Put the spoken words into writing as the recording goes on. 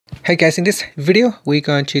Hey guys, in this video we're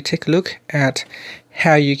going to take a look at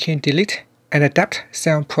how you can delete and adapt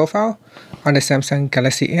sound profile on the Samsung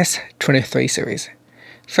Galaxy S23 series.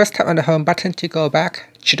 First, tap on the home button to go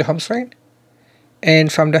back to the home screen,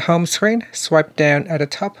 and from the home screen swipe down at the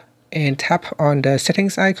top and tap on the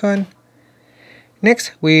settings icon.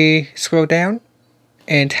 Next, we scroll down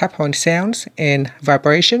and tap on sounds and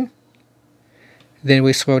vibration. Then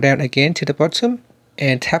we scroll down again to the bottom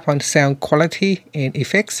and tap on sound quality and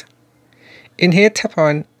effects. In here, tap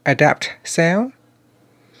on adapt sound.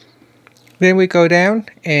 Then we go down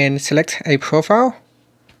and select a profile.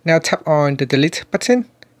 Now tap on the delete button.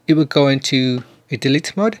 It will go into a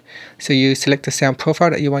delete mode. So you select the sound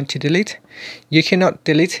profile that you want to delete. You cannot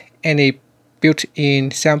delete any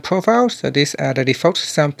built-in sound profiles. So these are the default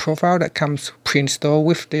sound profile that comes pre-installed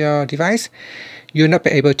with your device. You'll not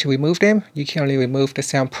be able to remove them. You can only remove the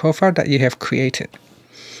sound profile that you have created.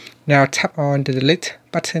 Now tap on the delete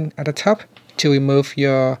button at the top to remove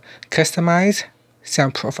your customized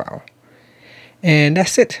sound profile. And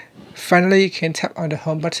that's it. Finally, you can tap on the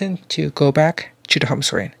home button to go back to the home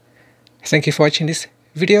screen. Thank you for watching this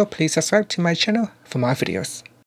video. Please subscribe to my channel for more videos.